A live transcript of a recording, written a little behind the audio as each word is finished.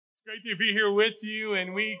Great to be here with you,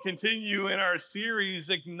 and we continue in our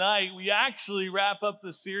series Ignite. We actually wrap up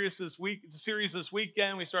the series this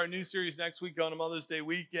weekend. We start a new series next week on a Mother's Day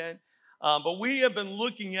weekend. But we have been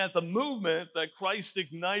looking at the movement that Christ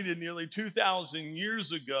ignited nearly 2,000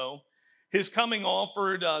 years ago. His coming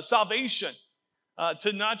offered salvation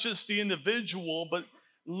to not just the individual, but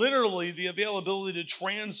literally the availability to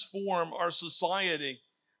transform our society.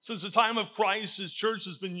 Since the time of Christ, his church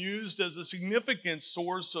has been used as a significant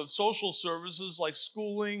source of social services like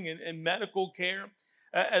schooling and medical care,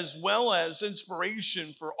 as well as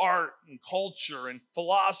inspiration for art and culture and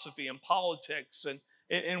philosophy and politics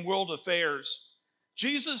and world affairs.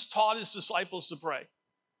 Jesus taught his disciples to pray,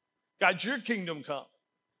 God, your kingdom come,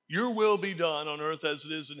 your will be done on earth as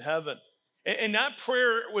it is in heaven. And that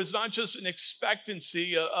prayer was not just an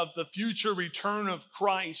expectancy of the future return of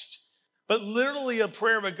Christ, but literally a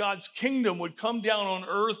prayer that God's kingdom would come down on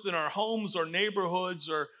earth in our homes, our neighborhoods,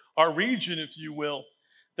 or our region, if you will,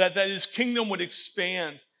 that his kingdom would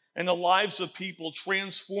expand in the lives of people,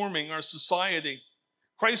 transforming our society.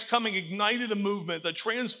 Christ's coming ignited a movement that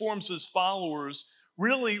transforms his followers,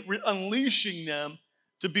 really unleashing them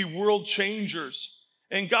to be world changers.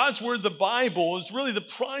 And God's word, the Bible, is really the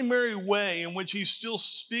primary way in which he still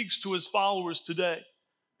speaks to his followers today.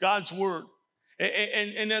 God's word.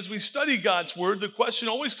 And as we study God's word, the question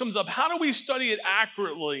always comes up, how do we study it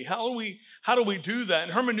accurately? How do we do that?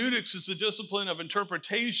 And hermeneutics is the discipline of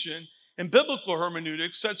interpretation, and biblical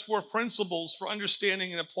hermeneutics sets forth principles for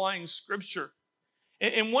understanding and applying scripture.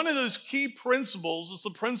 And one of those key principles is the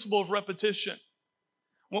principle of repetition.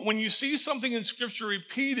 When you see something in scripture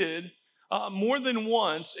repeated more than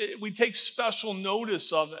once, we take special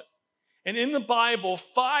notice of it. And in the Bible,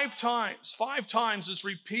 five times it's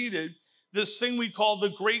repeated this thing we call the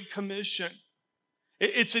Great Commission.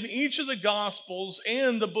 It's in each of the Gospels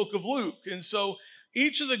and the book of Luke. And so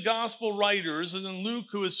each of the Gospel writers, and then Luke,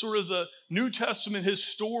 who is sort of the New Testament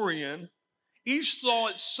historian, each saw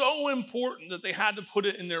it so important that they had to put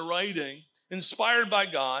it in their writing, inspired by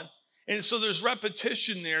God. And so there's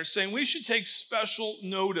repetition there saying we should take special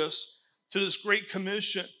notice to this Great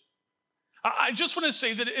Commission. I just want to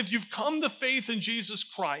say that if you've come to faith in Jesus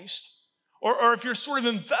Christ, or if you're sort of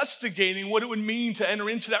investigating what it would mean to enter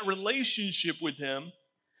into that relationship with him,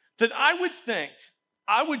 then I would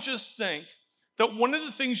just think that one of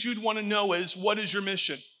the things you'd want to know is, what is your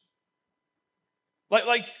mission?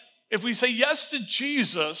 Like if we say yes to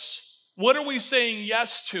Jesus, what are we saying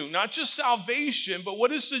yes to? Not just salvation, but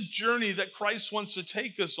what is the journey that Christ wants to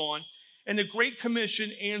take us on? And the Great Commission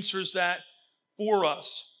answers that for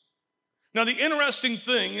us. Now, the interesting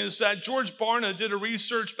thing is that George Barna did a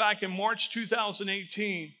research back in March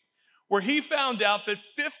 2018 where he found out that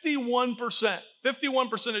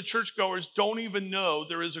 51% of churchgoers don't even know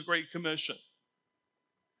there is a Great Commission.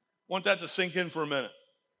 Want that to sink in for a minute.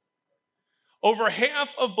 Over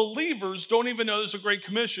half of believers don't even know there's a Great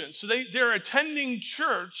Commission. So they're attending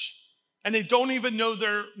church and they don't even know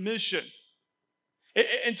their mission.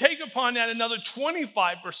 And take upon that another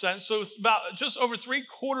 25%, so about just over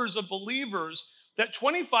 3/4 of believers, that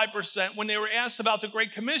 25%, when they were asked about the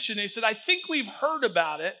Great Commission, they said, I think we've heard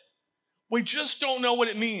about it, we just don't know what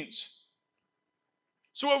it means.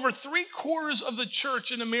 So over 3/4 of the church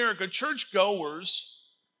in America, churchgoers,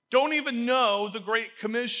 don't even know the Great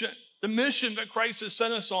Commission, the mission that Christ has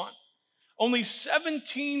sent us on. Only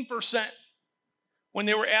 17%. When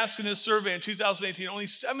they were asked in this survey in 2018, only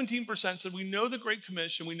 17% said, we know the Great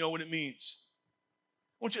Commission, we know what it means.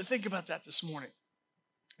 I want you to think about that this morning.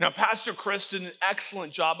 Now, Pastor Chris did an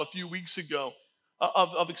excellent job a few weeks ago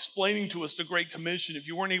of explaining to us the Great Commission. If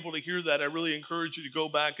you weren't able to hear that, I really encourage you to go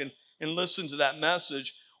back and listen to that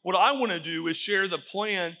message. What I want to do is share the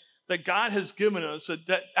plan that God has given us,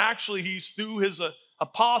 that actually he's through his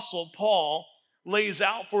apostle, Paul, lays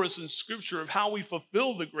out for us in Scripture of how we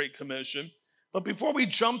fulfill the Great Commission. But before we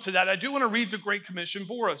jump to that, I do want to read the Great Commission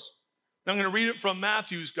for us. I'm going to read it from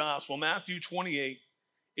Matthew's Gospel, Matthew 28,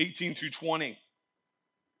 18 through 20.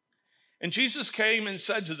 And Jesus came and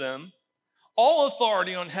said to them, all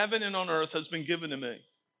authority on heaven and on earth has been given to me.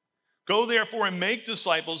 Go therefore and make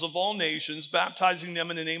disciples of all nations, baptizing them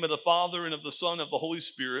in the name of the Father and of the Son and of the Holy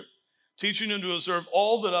Spirit, teaching them to observe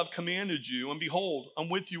all that I've commanded you. And behold, I'm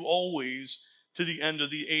with you always to the end of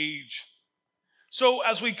the age. So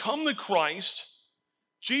as we come to Christ,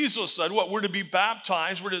 Jesus said, we're to be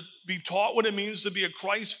baptized, we're to be taught what it means to be a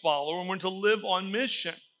Christ follower, and we're to live on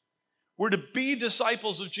mission. We're to be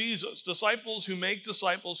disciples of Jesus, disciples who make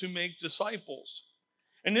disciples who make disciples.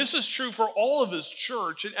 And this is true for all of his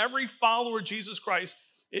church and every follower of Jesus Christ.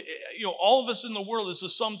 All of us in the world is the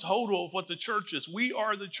sum total of what the church is. We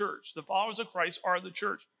are the church. The followers of Christ are the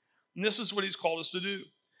church. And this is what he's called us to do.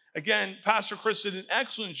 Again, Pastor Chris did an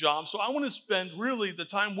excellent job, so I want to spend really the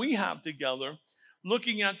time we have together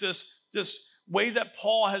looking at this way that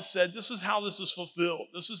Paul has said, this is how this is fulfilled.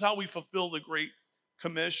 This is how we fulfill the Great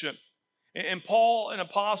Commission. And Paul, an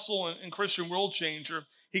apostle and Christian world changer,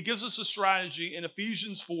 he gives us a strategy in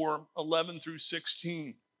Ephesians 4:11 through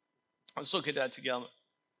 16. Let's look at that together.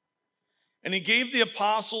 And he gave the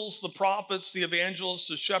apostles, the prophets, the evangelists,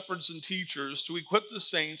 the shepherds, and teachers to equip the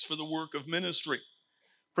saints for the work of ministry,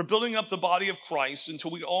 for building up the body of Christ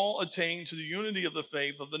until we all attain to the unity of the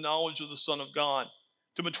faith of the knowledge of the Son of God,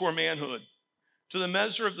 to mature manhood, to the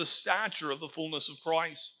measure of the stature of the fullness of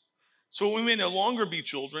Christ. So we may no longer be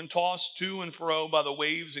children, tossed to and fro by the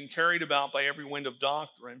waves and carried about by every wind of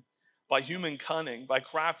doctrine, by human cunning, by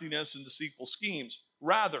craftiness and deceitful schemes.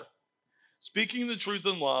 Rather, speaking the truth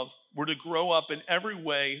in love, we're to grow up in every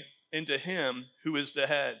way into him who is the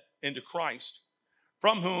head, into Christ,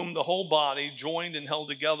 from whom the whole body, joined and held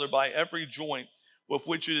together by every joint with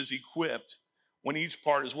which it is equipped, when each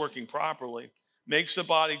part is working properly, makes the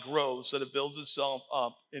body grow so that it builds itself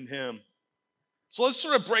up in him. So let's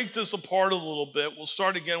sort of break this apart a little bit. We'll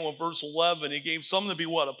start again with verse 11. He gave some to be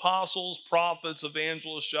what? Apostles, prophets,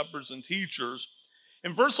 evangelists, shepherds, and teachers.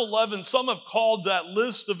 In verse 11, some have called that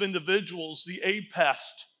list of individuals the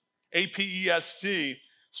APEST, A-P-E-S-T,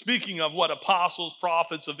 speaking of what? Apostles,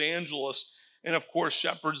 prophets, evangelists, and of course,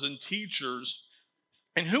 shepherds and teachers.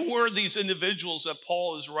 And who were these individuals that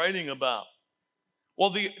Paul is writing about? Well,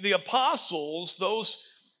 the apostles, those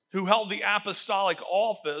who held the apostolic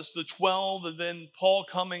office, the 12, and then Paul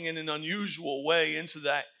coming in an unusual way into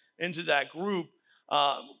that group,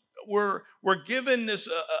 were given this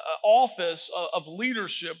office of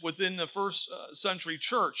leadership within the first century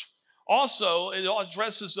church. Also, it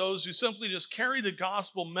addresses those who simply just carry the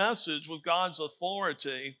gospel message with God's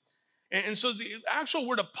authority. And so the actual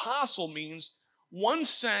word apostle means one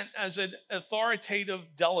sent as an authoritative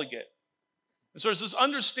delegate. And so there's this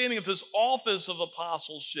understanding of this office of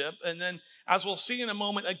apostleship, and then, as we'll see in a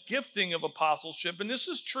moment, a gifting of apostleship. And this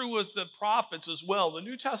is true with the prophets as well. The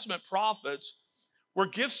New Testament prophets were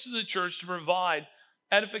gifts to the church to provide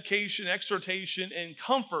edification, exhortation, and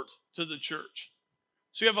comfort to the church.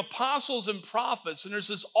 So you have apostles and prophets, and there's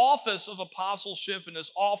this office of apostleship and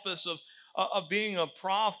this office of being a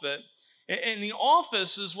prophet. And the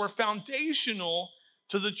offices were foundational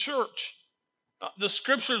to the church. The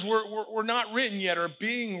scriptures were not written yet or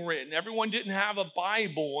being written. Everyone didn't have a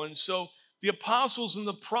Bible. And so the apostles and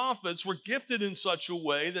the prophets were gifted in such a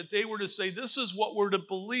way that they were to say, this is what we're to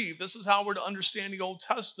believe. This is how we're to understand the Old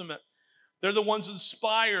Testament. They're the ones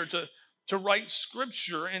inspired to write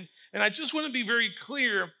scripture. And I just want to be very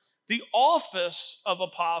clear, the office of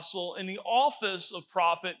apostle and the office of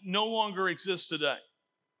prophet no longer exists today.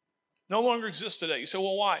 No longer exists today. You say,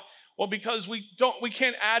 well, why? Well, because we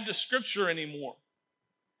can't add to scripture anymore.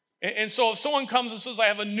 And so if someone comes and says, I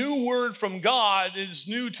have a new word from God, it is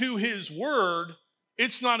new to his word,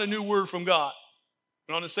 it's not a new word from God.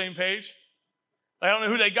 We're on the same page? I don't know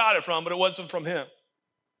who they got it from, but it wasn't from him.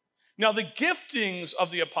 Now, the giftings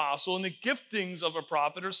of the apostle and the giftings of a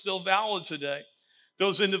prophet are still valid today.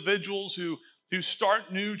 Those individuals who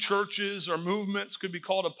start new churches or movements could be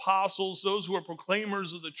called apostles. Those who are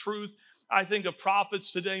proclaimers of the truth. I think of prophets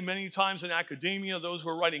today many times in academia, those who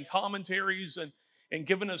are writing commentaries and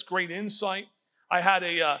giving us great insight. I had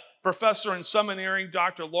a professor in seminary,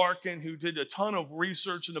 Dr. Larkin, who did a ton of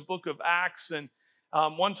research in the book of Acts. And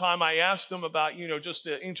one time I asked him about, just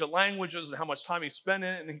the ancient languages and how much time he spent in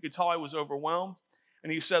it, and he could tell I was overwhelmed.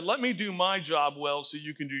 And he said, let me do my job well so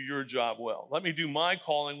you can do your job well. Let me do my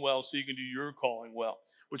calling well so you can do your calling well,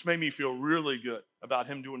 which made me feel really good about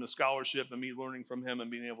him doing the scholarship and me learning from him and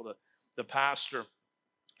being able to pastor.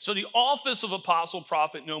 So the office of apostle,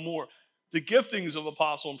 prophet, no more. The giftings of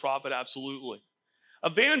apostle and prophet, absolutely.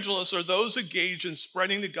 Evangelists are those engaged in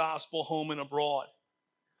spreading the gospel home and abroad.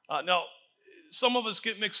 Now, some of us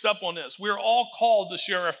get mixed up on this. We're all called to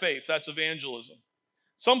share our faith. That's evangelism.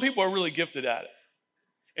 Some people are really gifted at it.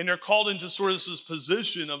 And they're called into sort of this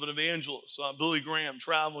position of an evangelist. Billy Graham,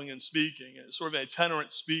 traveling and speaking, sort of an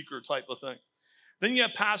itinerant speaker type of thing. Then you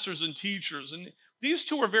have pastors and teachers. And these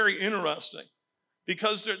two are very interesting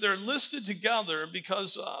because they're listed together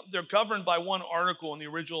because they're governed by one article in the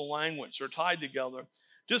original language. They're tied together.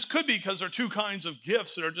 Just could be because they're two kinds of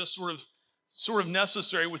gifts that are just sort of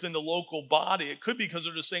necessary within the local body. It could be because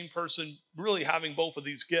they're the same person really having both of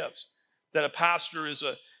these gifts, that a pastor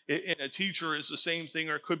and a teacher is the same thing,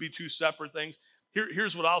 or it could be two separate things.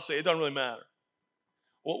 Here's what I'll say. It doesn't really matter.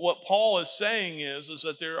 What Paul is saying is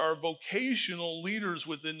that there are vocational leaders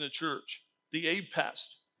within the church, the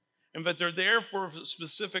APEST. and that they're there for a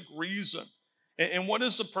specific reason. And what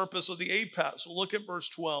is the purpose of the APAS? We'll look at verse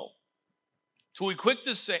 12. To equip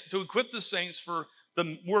the saints for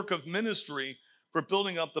the work of ministry, for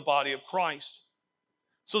building up the body of Christ.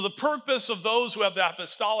 So the purpose of those who have the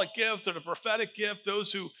apostolic gift or the prophetic gift,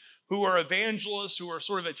 those who are evangelists, who are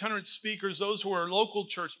sort of itinerant speakers, those who are local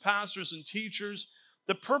church pastors and teachers,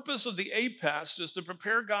 the purpose of the APAS is to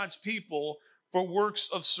prepare God's people for works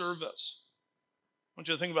of service. I want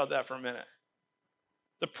you to think about that for a minute.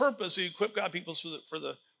 The purpose is to equip God's people for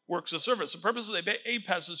the works of service. The purpose of the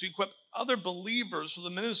APAS is to equip other believers for the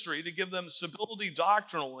ministry, to give them stability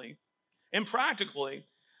doctrinally and practically,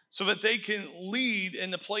 so that they can lead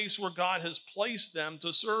in the place where God has placed them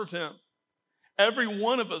to serve him. Every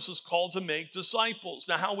one of us is called to make disciples.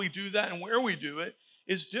 Now, how we do that and where we do it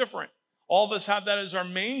is different. All of us have that as our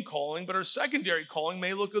main calling, but our secondary calling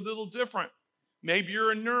may look a little different. Maybe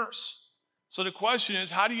you're a nurse. So the question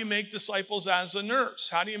is, how do you make disciples as a nurse?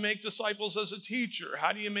 How do you make disciples as a teacher?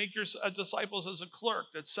 How do you make your disciples as a clerk?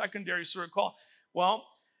 That's secondary sort of call. Well,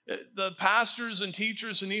 the pastors and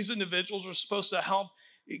teachers and these individuals are supposed to help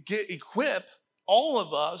equip all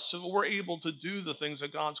of us so that we're able to do the things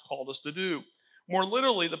that God's called us to do. More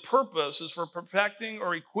literally, the purpose is for perfecting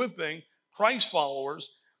or equipping Christ followers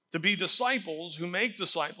to be disciples who make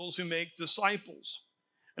disciples who make disciples.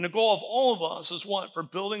 And the goal of all of us is what? For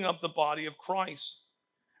building up the body of Christ.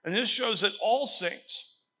 And this shows that all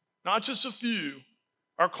saints, not just a few,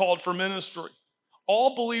 are called for ministry.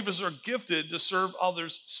 All believers are gifted to serve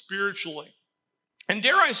others spiritually. And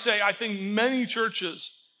dare I say, I think many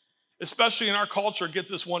churches, especially in our culture, get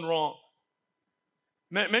this one wrong.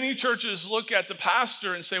 Many churches look at the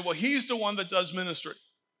pastor and say, well, he's the one that does ministry.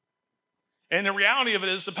 And the reality of it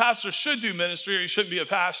is the pastor should do ministry, or he shouldn't be a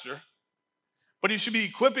pastor. But he should be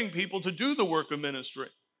equipping people to do the work of ministry.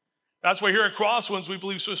 That's why here at Crosswinds, we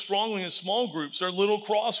believe so strongly in small groups. They're little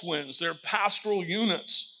crosswinds. They're pastoral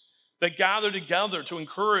units that gather together to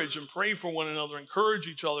encourage and pray for one another, encourage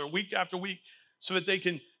each other week after week so that they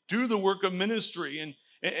can do the work of ministry.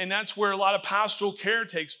 And that's where a lot of pastoral care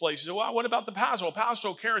takes place. You say, well, what about the pastor? Well,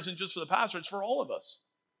 pastoral care isn't just for the pastor, it's for all of us.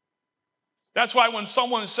 That's why when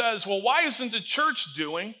someone says, well, why isn't the church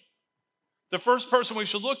doing? The first person we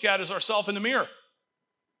should look at is ourselves in the mirror.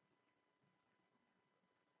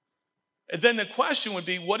 And then the question would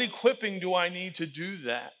be, what equipping do I need to do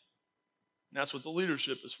that? And that's what the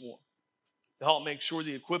leadership is for, to help make sure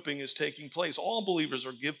the equipping is taking place. All believers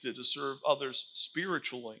are gifted to serve others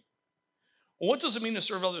spiritually. Well, what does it mean to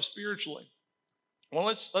serve others spiritually? Well,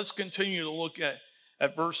 let's continue to look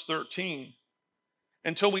at verse 13.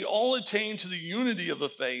 Until we all attain to the unity of the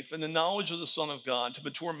faith and the knowledge of the Son of God, to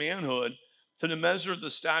mature manhood, to the measure of the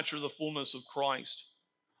stature of the fullness of Christ.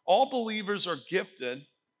 All believers are gifted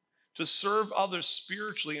to serve others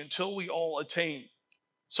spiritually until we all attain.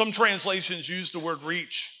 Some translations use the word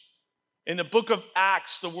reach. In the book of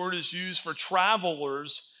Acts, the word is used for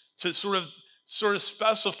travelers to sort of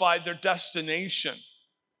specify their destination.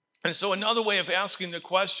 And so another way of asking the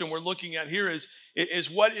question we're looking at here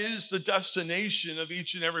is what is the destination of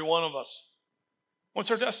each and every one of us?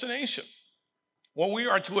 What's our destination? Well, we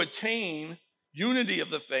are to attain unity of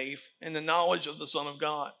the faith and the knowledge of the Son of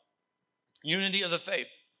God. Unity of the faith.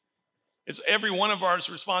 It's every one of ours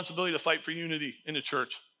responsibility to fight for unity in the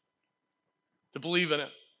church, to believe in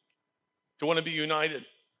it, to want to be united.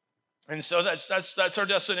 And so that's our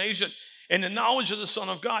destination. And the knowledge of the Son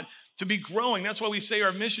of God, to be growing. That's why we say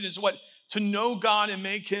our mission is what? To know God and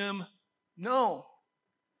make him known.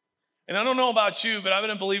 And I don't know about you, but I've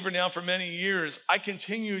been a believer now for many years. I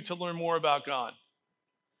continue to learn more about God.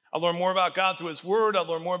 I learn more about God through his word. I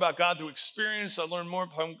learn more about God through experience. I learn more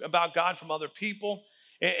about God from other people.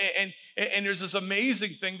 And there's this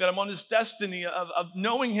amazing thing that I'm on this destiny of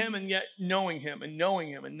knowing him and yet knowing him and knowing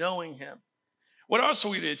him and knowing him. What else are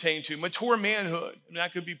we to attain to? Mature manhood. And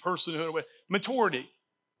that could be personhood or maturity.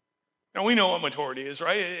 Now we know what maturity is,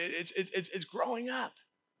 right? It's growing up.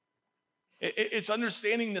 It's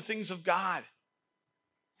understanding the things of God.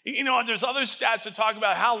 You know, there's other stats that talk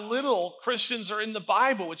about how little Christians are in the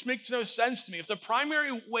Bible, which makes no sense to me. If the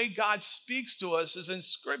primary way God speaks to us is in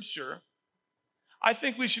Scripture, I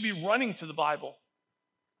think we should be running to the Bible.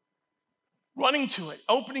 Running to it,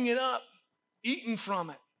 opening it up, eating from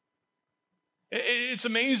it. It's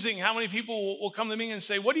amazing how many people will come to me and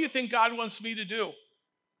say, what do you think God wants me to do?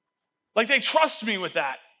 Like they trust me with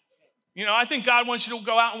that. You know, I think God wants you to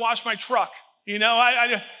go out and wash my truck. You know,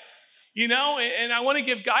 and I want to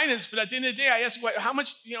give guidance, but at the end of the day, I ask, how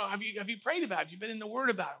much, have you prayed about it? Have you been in the Word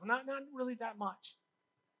about it? Well, not really that much.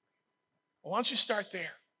 Well, why don't you start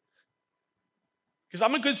there? Because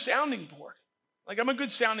I'm a good sounding board. Like I'm a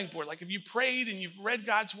good sounding board. Like if you prayed and you've read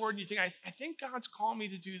God's word and you think, I think God's calling me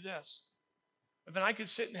to do this. And then I could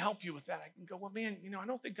sit and help you with that. I can go, well, man, I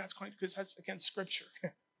don't think God's calling you because that's against Scripture.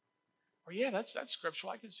 Or yeah, that's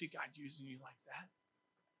scriptural. I can see God using you like that.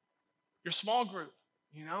 Your small group,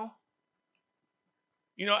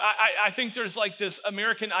 I think there's like this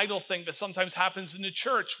American Idol thing that sometimes happens in the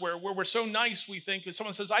church where we're so nice, we think, if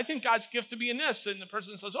someone says, I think God's gift to be in this, and the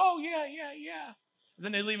person says, oh, yeah. And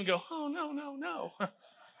then they leave and go, oh, no.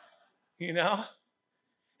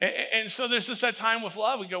 And so there's just that time with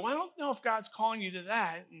love. We go, well, I don't know if God's calling you to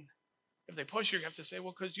that. And if they push you, you have to say,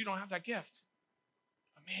 well, because you don't have that gift.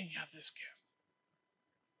 But man, you have this gift.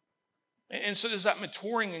 And so there's that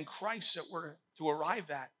maturing in Christ that we're to arrive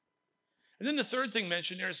at. And then the third thing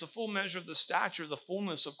mentioned there is the full measure of the stature, the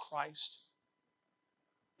fullness of Christ.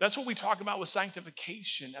 That's what we talk about with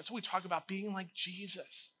sanctification. That's what we talk about being like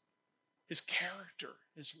Jesus. His character,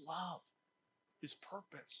 his love, his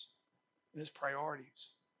purpose, and his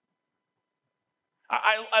priorities.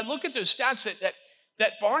 I look at those stats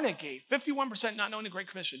that Barna gave. 51% not knowing the Great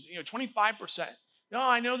Commission. 25%. No,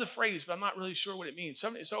 I know the phrase, but I'm not really sure what it means.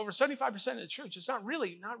 So over 75% of the church is not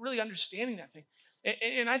really understanding that thing.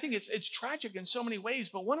 And I think it's tragic in so many ways.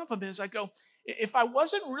 But one of them is I go, if I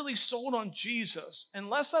wasn't really sold on Jesus,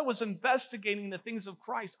 unless I was investigating the things of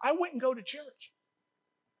Christ, I wouldn't go to church.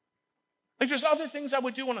 Like there's other things I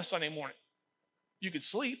would do on a Sunday morning. You could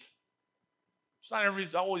sleep. It's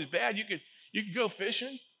not always bad. You could go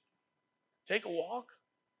fishing, take a walk.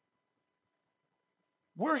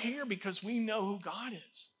 We're here because we know who God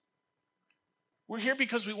is. We're here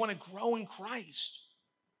because we want to grow in Christ.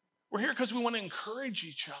 We're here because we want to encourage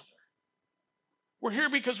each other. We're here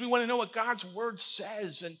because we want to know what God's word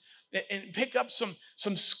says and pick up some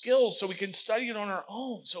skills so we can study it on our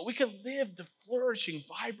own, so we can live the flourishing,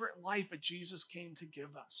 vibrant life that Jesus came to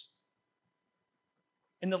give us.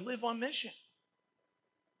 And to live on mission.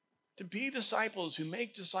 To be disciples who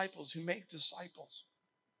make disciples who make disciples.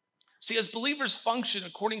 See, as believers function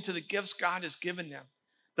according to the gifts God has given them,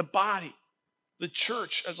 the body, the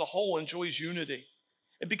church as a whole enjoys unity.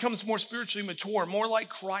 It becomes more spiritually mature, more like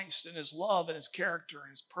Christ in his love and his character and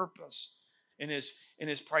his purpose and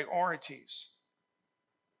his priorities.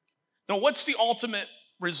 Now, what's the ultimate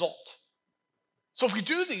result? So if we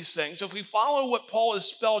do these things, if we follow what Paul has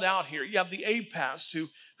spelled out here, you have the APAST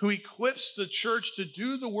who equips the church to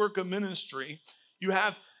do the work of ministry. You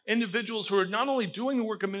have individuals who are not only doing the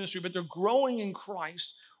work of ministry, but they're growing in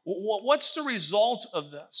Christ. What's the result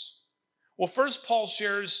of this? Well, first Paul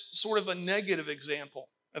shares sort of a negative example,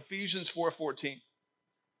 Ephesians 4:14.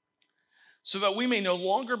 So that we may no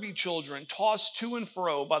longer be children, tossed to and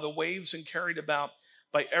fro by the waves and carried about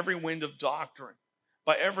by every wind of doctrine,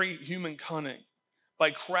 by every human cunning, by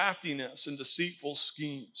craftiness and deceitful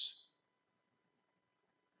schemes.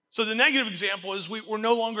 So the negative example is we're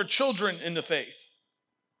no longer children in the faith.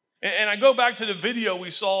 And I go back to the video we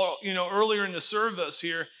saw, earlier in the service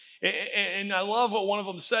here, and I love what one of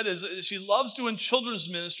them said is she loves doing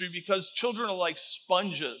children's ministry because children are like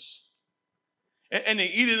sponges. And they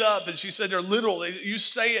eat it up, and she said they're literal. You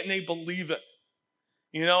say it and they believe it.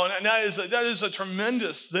 And that is a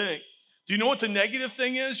tremendous thing. Do you know what the negative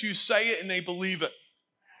thing is? You say it and they believe it.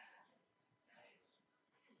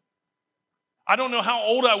 I don't know how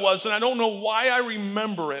old I was, and I don't know why I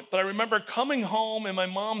remember it, but I remember coming home and my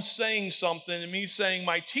mom saying something and me saying,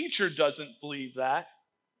 my teacher doesn't believe that.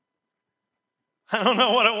 I don't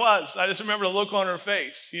know what it was. I just remember the look on her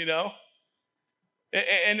face,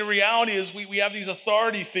 And the reality is we have these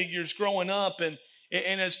authority figures growing up, and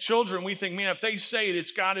as children, we think, man, if they say it,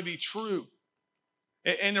 it's got to be true.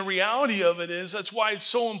 And the reality of it is that's why it's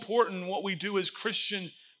so important what we do as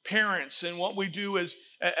Christian parents and what we do as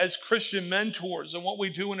Christian mentors and what we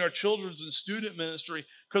do in our children's and student ministry,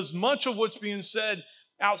 because much of what's being said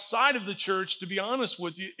outside of the church, to be honest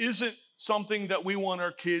with you, isn't something that we want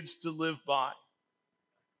our kids to live by.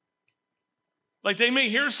 Like they may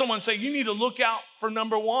hear someone say, you need to look out for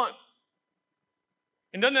number one.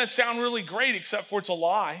 And doesn't that sound really great except for it's a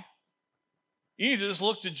lie? You need to just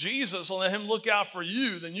look to Jesus and let him look out for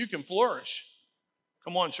you, then you can flourish.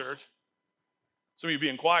 Come on, church. Some of you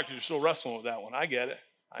being quiet because you're still wrestling with that one. I get it.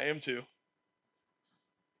 I am too.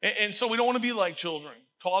 And so we don't want to be like children,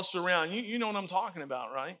 tossed around. You know what I'm talking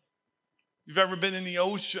about, right? You've ever been in the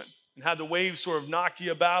ocean and had the waves sort of knock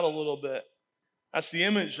you about a little bit. That's the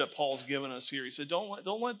image that Paul's given us here. He said, don't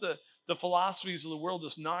let the philosophies of the world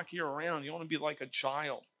just knock you around. You want to be like a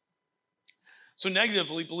child. So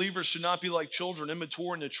negatively, believers should not be like children,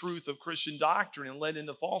 immature in the truth of Christian doctrine and led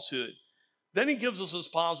into falsehood. Then he gives us this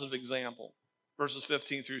positive example, verses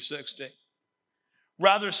 15 through 16.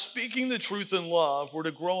 Rather, speaking the truth in love, we're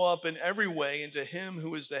to grow up in every way into him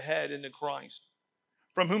who is the head, into Christ,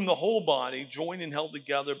 from whom the whole body, joined and held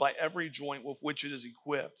together by every joint with which it is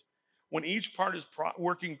equipped, when each part is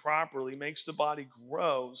working properly, makes the body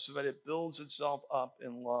grow so that it builds itself up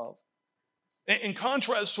in love. In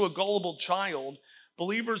contrast to a gullible child,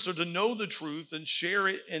 believers are to know the truth and share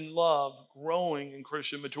it in love, growing in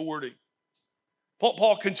Christian maturity.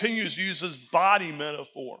 Paul continues to use this body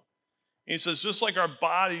metaphor. He says, just like our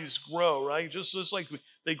bodies grow, right? Just like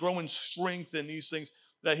they grow in strength and these things,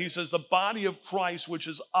 that he says the body of Christ, which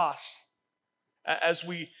is us, as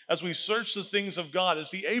we search the things of God,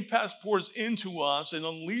 as the APAS pours into us and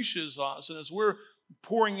unleashes us, and as we're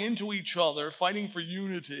pouring into each other, fighting for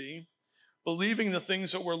unity, believing the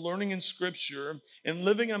things that we're learning in Scripture and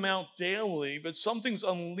living them out daily, but something's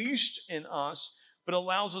unleashed in us but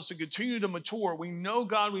allows us to continue to mature. We know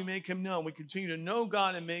God, we make him known. We continue to know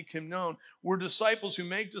God and make him known. We're disciples who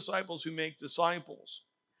make disciples who make disciples.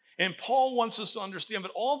 And Paul wants us to understand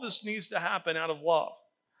that all this needs to happen out of love.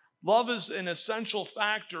 Love is an essential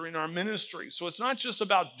factor in our ministry. So it's not just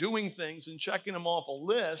about doing things and checking them off a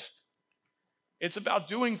list. It's about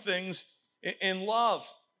doing things in love.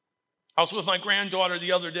 I was with my granddaughter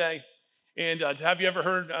the other day, and have you ever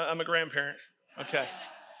heard, I'm a grandparent, okay.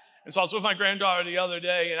 And so I was with my granddaughter the other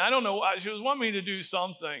day, and I don't know, she was wanting me to do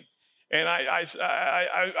something, and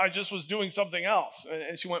I just was doing something else,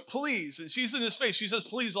 and she went, please, and she's in this phase, she says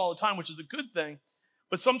please all the time, which is a good thing,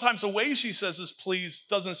 but sometimes the way she says this please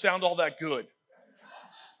doesn't sound all that good.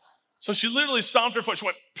 So she literally stomped her foot, she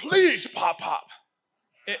went, please, pop, pop.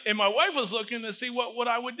 And my wife was looking to see what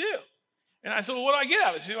I would do. And I said, well, what do I get out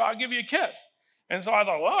of it? She said, well, I'll give you a kiss. And so I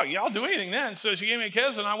thought, well, yeah, I'll do anything then. So she gave me a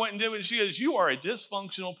kiss, and I went and did what she goes, you are a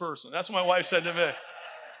dysfunctional person. That's what my wife said to me.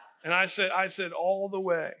 And I said, all the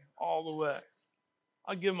way.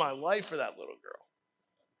 I'll give my life for that little girl.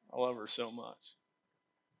 I love her so much.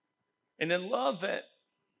 And then love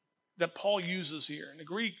that Paul uses here. In the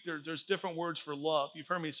Greek, there's different words for love. You've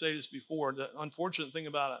heard me say this before. The unfortunate thing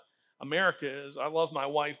about America is I love my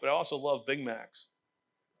wife, but I also love Big Macs.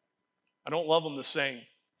 I don't love them the same.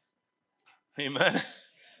 Amen.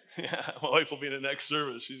 Yeah, my wife will be in the next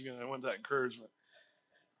service. I want that encouragement.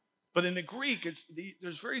 But in the Greek,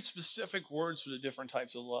 there's very specific words for the different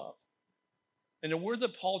types of love. And the word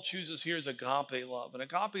that Paul chooses here is agape love. And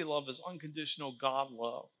agape love is unconditional God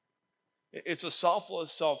love. It's a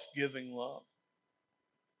selfless, self-giving love.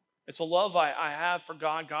 It's a love I have for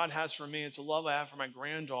God, God has for me. It's a love I have for my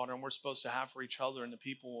granddaughter, and we're supposed to have for each other and the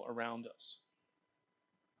people around us.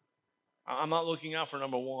 I'm not looking out for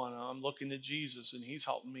number one. I'm looking to Jesus, and he's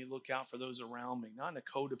helping me look out for those around me, not in a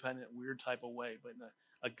codependent, weird type of way, but in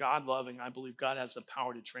a God-loving, I believe God has the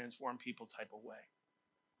power to transform people type of way.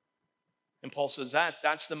 And Paul says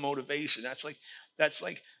that's the motivation. That's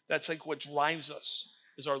like what drives us,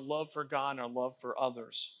 is our love for God and our love for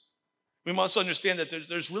others. We must understand that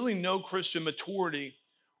there's really no Christian maturity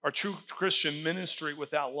or true Christian ministry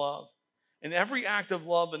without love. And every act of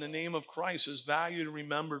love in the name of Christ is valued and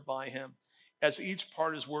remembered by him as each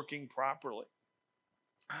part is working properly.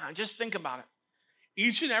 Just think about it.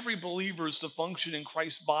 Each and every believer is to function in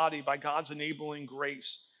Christ's body by God's enabling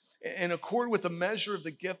grace in accord with the measure of the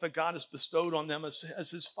gift that God has bestowed on them as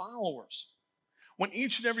his followers. When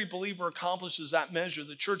each and every believer accomplishes that measure,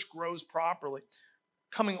 the church grows properly,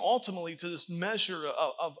 coming ultimately to this measure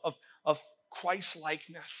of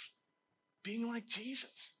Christ-likeness, being like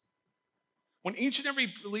Jesus. When each and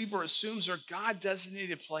every believer assumes their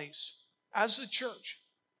God-designated place as the church,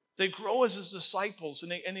 they grow as his disciples,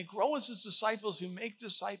 and they grow as his disciples who make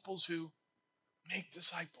disciples who make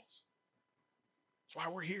disciples. That's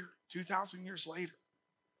why we're here 2,000 years later,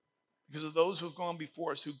 because of those who have gone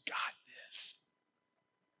before us who got this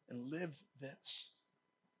and lived this.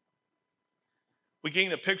 We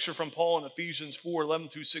gain a picture from Paul in Ephesians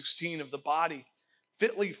 4:11-16 of the body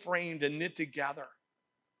fitly framed and knit together.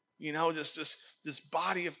 You know, this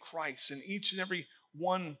body of Christ, and each and every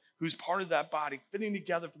one who's part of that body fitting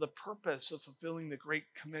together for the purpose of fulfilling the Great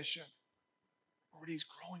Commission, or these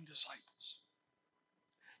growing disciples.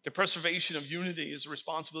 The preservation of unity is a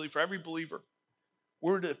responsibility for every believer.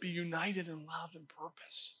 We're to be united in love and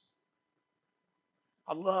purpose.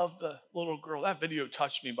 I love the little girl. That video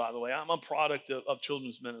touched me, by the way. I'm a product of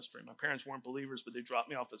children's ministry. My parents weren't believers, but they dropped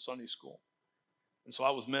me off at Sunday school. And so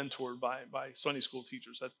I was mentored by Sunday school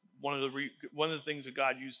teachers. That's one of the things that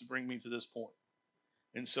God used to bring me to this point.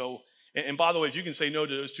 And so, and by the way, if you can say no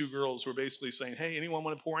to those two girls who are basically saying, hey, anyone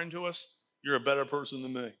want to pour into us? You're a better person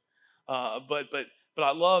than me. But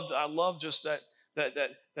I loved just that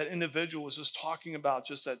individual was just talking about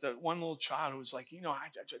just that one little child who was like, you know,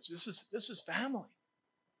 this is family.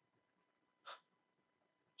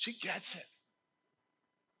 She gets it.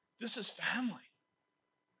 This is family.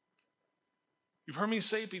 You've heard me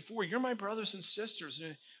say it before. You're my brothers and sisters.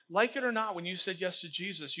 And like it or not, when you said yes to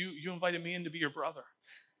Jesus, you invited me in to be your brother.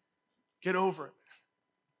 Get over it.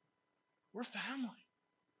 We're family.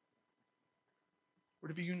 We're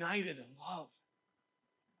to be united in love.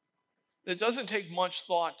 It doesn't take much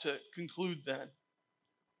thought to conclude then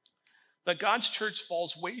that God's church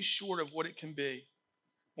falls way short of what it can be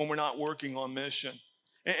when we're not working on mission.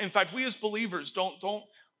 In fact, we as believers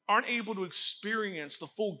aren't able to experience the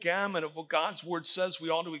full gamut of what God's word says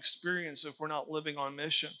we ought to experience if we're not living on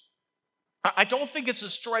mission. I don't think it's a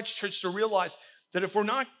stretch, church, to realize that if we're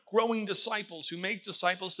not growing disciples who make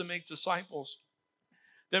disciples to make disciples,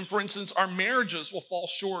 then, for instance, our marriages will fall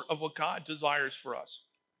short of what God desires for us.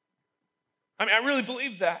 I mean, I really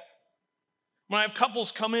believe that. When I have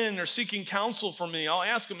couples come in and they're seeking counsel from me, I'll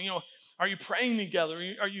ask them, are you praying together?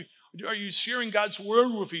 Are you sharing God's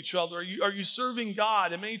word with each other? Are you serving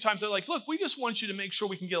God? And many times they're like, look, we just want you to make sure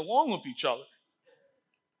we can get along with each other.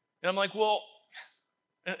 And I'm like, well,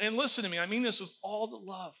 and listen to me, I mean this with all the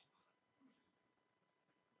love.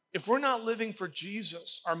 If we're not living for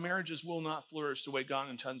Jesus, our marriages will not flourish the way God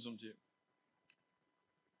intends them to.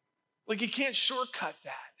 Like, you can't shortcut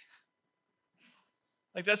that.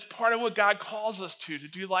 Like, that's part of what God calls us to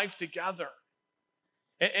do life together.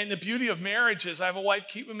 And the beauty of marriage is I have a wife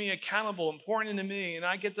keeping me accountable and pouring into me, and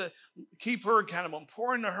I get to keep her accountable and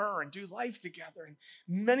pour into her and do life together. And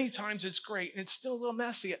many times it's great, and it's still a little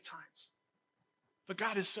messy at times. But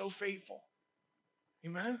God is so faithful.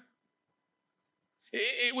 Amen?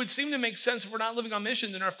 It would seem to make sense if we're not living on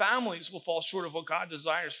mission, then our families will fall short of what God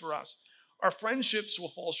desires for us. Our friendships will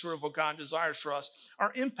fall short of what God desires for us.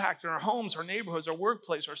 Our impact in our homes, our neighborhoods, our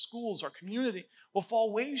workplace, our schools, our community will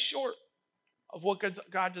fall way short of what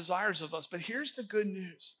God desires of us. But here's the good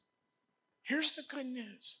news. Here's the good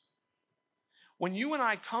news. When you and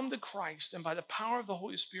I come to Christ and by the power of the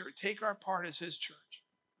Holy Spirit take our part as his church,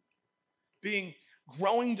 being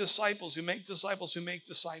growing disciples who make disciples who make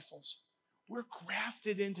disciples, we're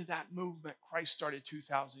grafted into that movement Christ started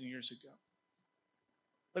 2,000 years ago.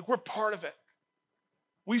 Like, we're part of it.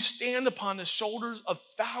 We stand upon the shoulders of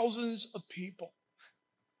thousands of people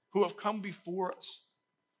who have come before us,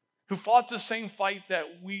 who fought the same fight that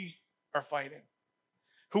we are fighting,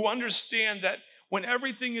 who understand that when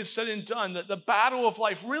everything is said and done, that the battle of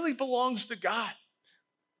life really belongs to God.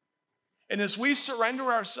 And as we surrender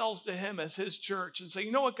ourselves to him as his church and say,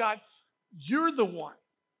 you know what, God, you're the one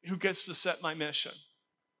who gets to set my mission.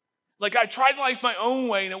 Like, I tried life my own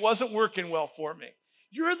way and it wasn't working well for me.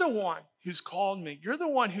 You're the one who's called me. You're the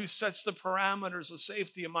one who sets the parameters of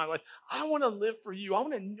safety in my life. I want to live for you. I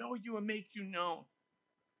want to know you and make you known.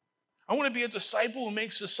 I want to be a disciple who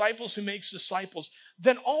makes disciples who makes disciples.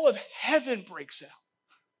 Then all of heaven breaks out.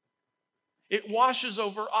 It washes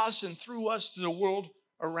over us and through us to the world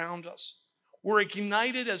around us. We're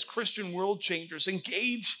ignited as Christian world changers,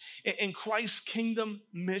 engaged in Christ's kingdom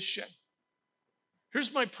mission.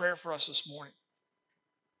 Here's my prayer for us this morning.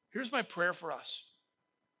 Here's my prayer for us.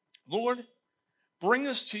 Lord, bring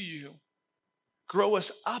us to you. Grow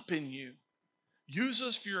us up in you. Use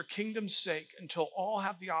us for your kingdom's sake until all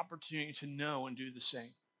have the opportunity to know and do the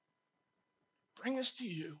same. Bring us to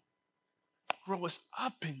you. Grow us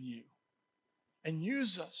up in you. And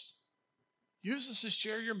use us. Use us to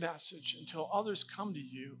share your message until others come to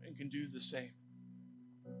you and can do the same.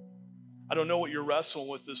 I don't know what you're wrestling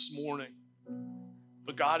with this morning,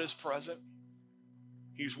 but God is present.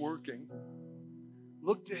 He's working.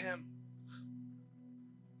 Look to him.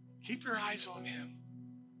 Keep your eyes on him.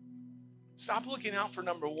 Stop looking out for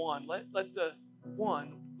number one. Let the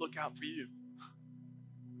one look out for you.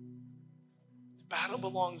 The battle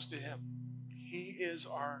belongs to him. He is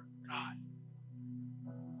our God.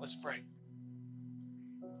 Let's pray.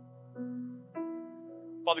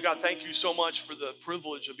 Father God, thank you so much for the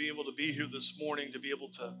privilege of being able to be here this morning, to be able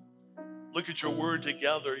to look at your word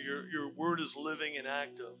together. Your word is living and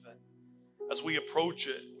active. And as we approach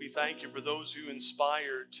it, we thank you for those who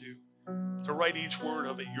inspired to write each word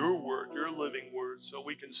of it, your word, your living word, so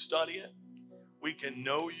we can study it, we can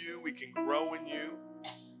know you, we can grow in you,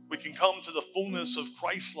 we can come to the fullness of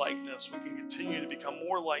Christ-likeness, we can continue to become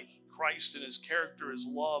more like Christ in his character, his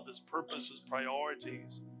love, his purpose, his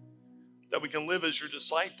priorities, that we can live as your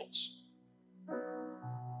disciples,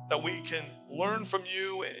 that we can learn from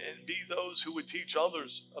you and be those who would teach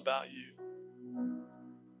others about you.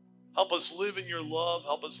 Help us live in your love.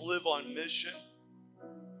 Help us live on mission.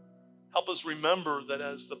 Help us remember that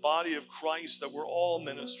as the body of Christ, that we're all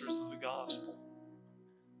ministers of the gospel.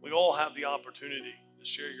 We all have the opportunity to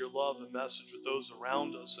share your love and message with those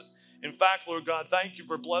around us. And in fact, Lord God, thank you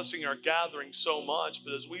for blessing our gathering so much.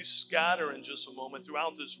 But as we scatter in just a moment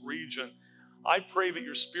throughout this region, I pray that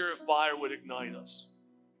your spirit fire would ignite us,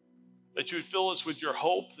 that you would fill us with your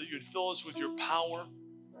hope, that you would fill us with your power,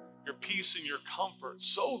 your peace, and your comfort,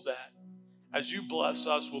 so that as you bless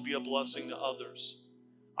us, we'll be a blessing to others.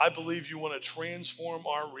 I believe you want to transform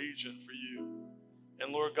our region for you.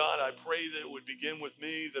 And Lord God, I pray that it would begin with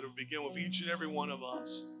me, that it would begin with each and every one of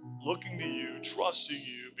us, looking to you, trusting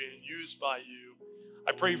you, being used by you.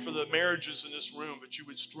 I pray for the marriages in this room, that you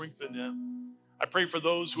would strengthen them. I pray for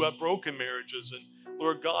those who have broken marriages, and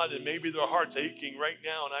Lord God, and maybe their heart's aching right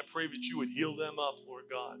now, and I pray that you would heal them up, Lord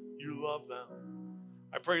God. You love them.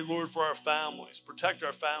 I pray, Lord, for our families. Protect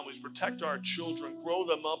our children, grow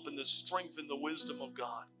them up in the strength and the wisdom of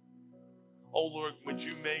God. Oh, Lord, would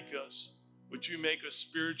you make us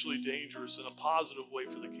spiritually dangerous in a positive way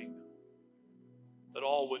for the kingdom, that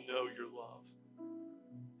all would know your love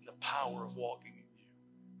and the power of walking in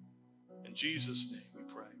you. In Jesus' name we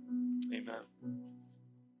pray.